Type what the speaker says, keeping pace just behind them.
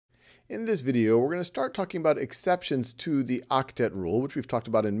In this video, we're going to start talking about exceptions to the octet rule, which we've talked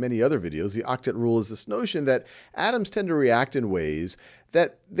about in many other videos. The octet rule is this notion that atoms tend to react in ways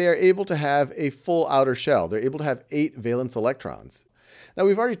that they're able to have a full outer shell. They're able to have 8 valence electrons. Now,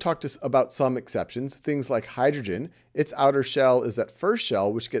 we've already talked about some exceptions, things like hydrogen. Its outer shell is that first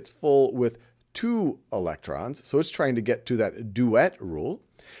shell, which gets full with 2 electrons. So it's trying to get to that duet rule.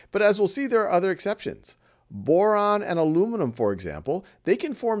 But as we'll see, there are other exceptions. Boron and aluminum, for example, they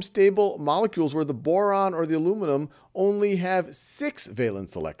can form stable molecules where the boron or the aluminum only have 6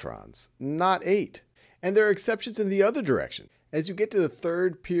 valence electrons, not 8. And there are exceptions in the other direction. As you get to the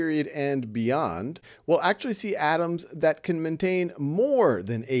third period and beyond, we'll actually see atoms that can maintain more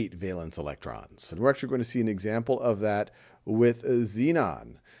than 8 valence electrons. And we're actually going to see an example of that with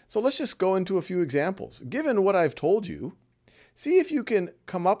xenon. So let's just go into a few examples. Given what I've told you, see if you can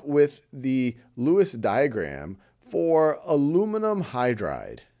come up with the Lewis diagram for aluminum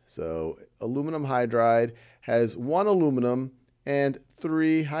hydride. So aluminum hydride has 1 aluminum and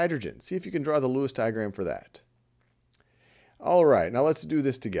 3 hydrogens. See if you can draw the Lewis diagram for that. All right, now let's do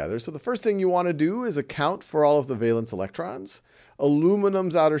this together. So the first thing you want to do is account for all of the valence electrons.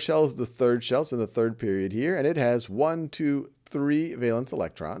 Aluminum's outer shell is the third shell, so in the third period here, and it has 1, 2, 3 valence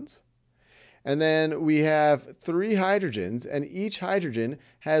electrons. And then we have 3 hydrogens, and each hydrogen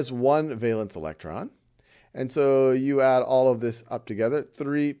has 1 valence electron. And so you add all of this up together.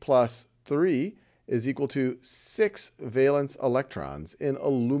 3 plus 3 is equal to 6 valence electrons in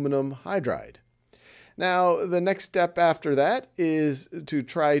aluminum hydride. Now, the next step after that is to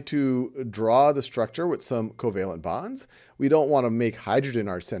try to draw the structure with some covalent bonds. We don't want to make hydrogen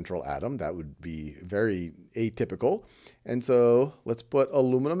our central atom. That would be very atypical. And so let's put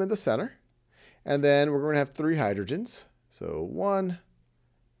aluminum in the center. And then we're going to have 3 hydrogens. So 1,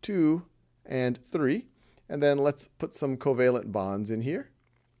 2, and 3. And then let's put some covalent bonds in here.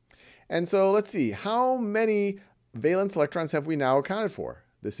 And so let's see, how many valence electrons have we now accounted for?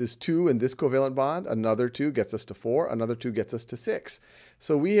 This is 2 in this covalent bond. Another 2 gets us to 4. Another 2 gets us to 6.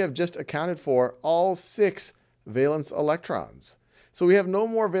 So we have just accounted for all 6 valence electrons. So we have no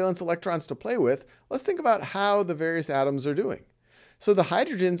more valence electrons to play with. Let's think about how the various atoms are doing. So the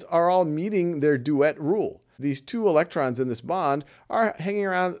hydrogens are all meeting their duet rule. These 2 electrons in this bond are hanging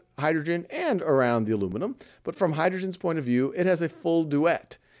around hydrogen and around the aluminum. But from hydrogen's point of view, it has a full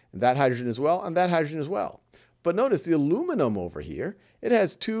duet. And that hydrogen as well, and that hydrogen as well. But notice the aluminum over here, it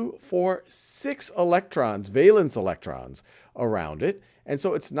has 2, 4, 6 electrons, valence electrons around it. And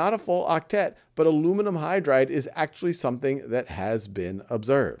so it's not a full octet, but aluminum hydride is actually something that has been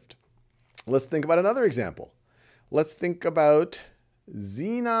observed. Let's think about another example. Let's think about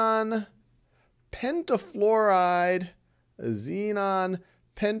xenon pentafluoride,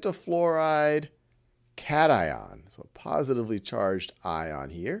 cation. So a positively charged ion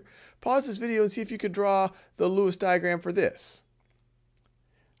here. Pause this video and see if you could draw the Lewis diagram for this.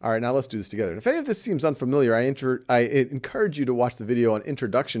 All right, now let's do this together. If any of this seems unfamiliar, I encourage you to watch the video on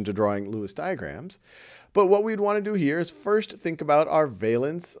Introduction to Drawing Lewis Diagrams. But what we'd want to do here is first think about our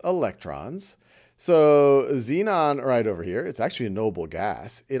valence electrons. So xenon right over here, it's actually a noble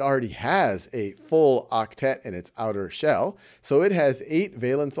gas. It already has a full octet in its outer shell. So it has 8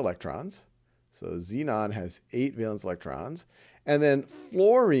 valence electrons. So xenon has 8 valence electrons. And then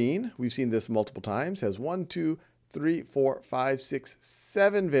fluorine, we've seen this multiple times, has 1, 2, 3, 4, 5, 6,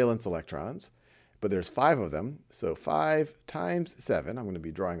 7 valence electrons. But there's 5 of them. So 5 times 7, I'm going to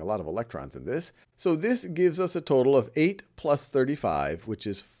be drawing a lot of electrons in this. So this gives us a total of 8 plus 35, which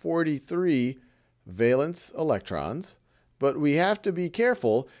is 43 valence electrons. But we have to be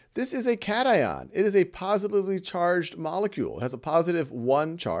careful. This is a cation. It is a positively charged molecule. It has a positive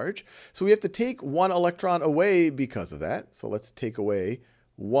 1 charge. So we have to take 1 electron away because of that. So let's take away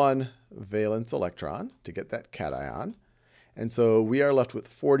 1 valence electron to get that cation. And so we are left with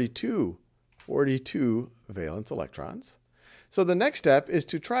 42 valence electrons. So the next step is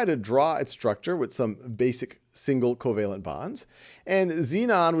to try to draw its structure with some basic single covalent bonds. And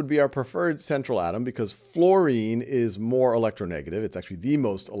xenon would be our preferred central atom because fluorine is more electronegative. It's actually the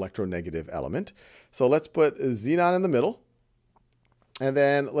most electronegative element. So let's put xenon in the middle. And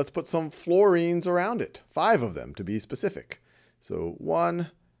then let's put some fluorines around it, 5 of them to be specific. So 1,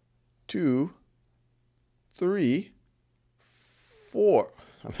 2, 3, 4.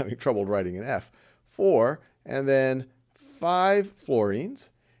 I'm having trouble writing an F. 4, and then 5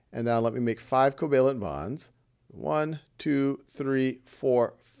 fluorines. And now let me make 5 covalent bonds. 1, 2, 3,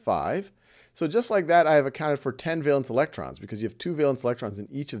 4, 5. So just like that, I have accounted for 10 valence electrons because you have 2 valence electrons in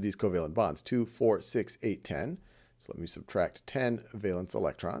each of these covalent bonds. 2, 4, 6, 8, 10. So let me subtract 10 valence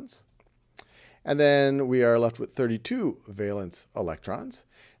electrons. And then we are left with 32 valence electrons.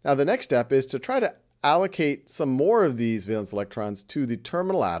 Now the next step is to try to allocate some more of these valence electrons to the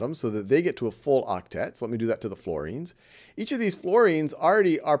terminal atoms so that they get to a full octet. So let me do that to the fluorines. Each of these fluorines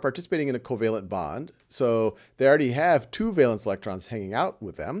already are participating in a covalent bond. So they already have 2 valence electrons hanging out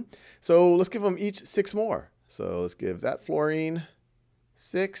with them. So let's give them each 6 more. So let's give that fluorine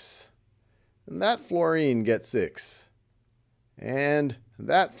 6, and that fluorine gets 6. And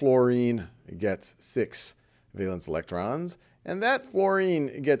that fluorine gets 6 valence electrons. And that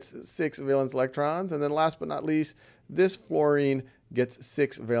fluorine gets 6 valence electrons. And then last but not least, this fluorine gets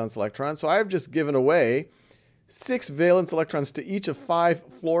 6 valence electrons. So I've just given away 6 valence electrons to each of 5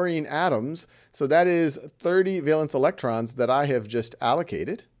 fluorine atoms. So that is 30 valence electrons that I have just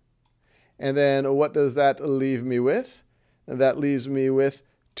allocated. And then what does that leave me with? And that leaves me with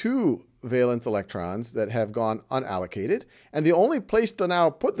 2 valence electrons that have gone unallocated. And the only place to now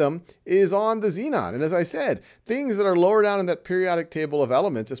put them is on the xenon. And as I said, things that are lower down in that periodic table of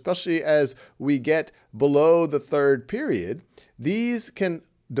elements, especially as we get below the 3rd period, these can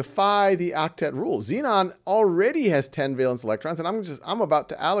defy the octet rule. Xenon already has 10 valence electrons, and I'm about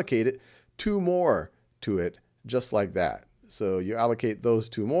to allocate it 2 more to it, just like that. So you allocate those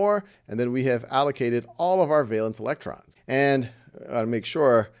 2 more, and then we have allocated all of our valence electrons. And I want to make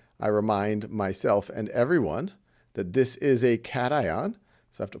sure I remind myself and everyone that this is a cation.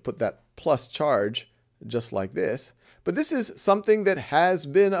 So I have to put that plus charge just like this. But this is something that has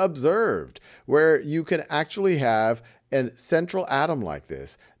been observed, where you can actually have a central atom like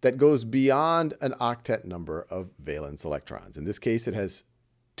this that goes beyond an octet number of valence electrons. In this case, it has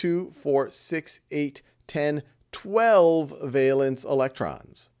 2, 4, 6, 8, 10, 12 valence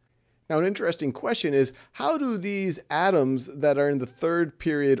electrons. Now, an interesting question is, how do these atoms that are in the 3rd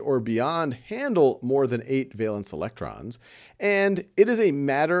period or beyond handle more than 8 valence electrons? And it is a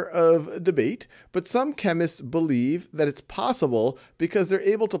matter of debate, but some chemists believe that it's possible because they're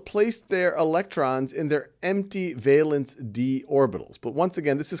able to place their electrons in their empty valence d orbitals. But once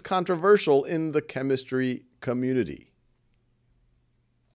again, this is controversial in the chemistry community.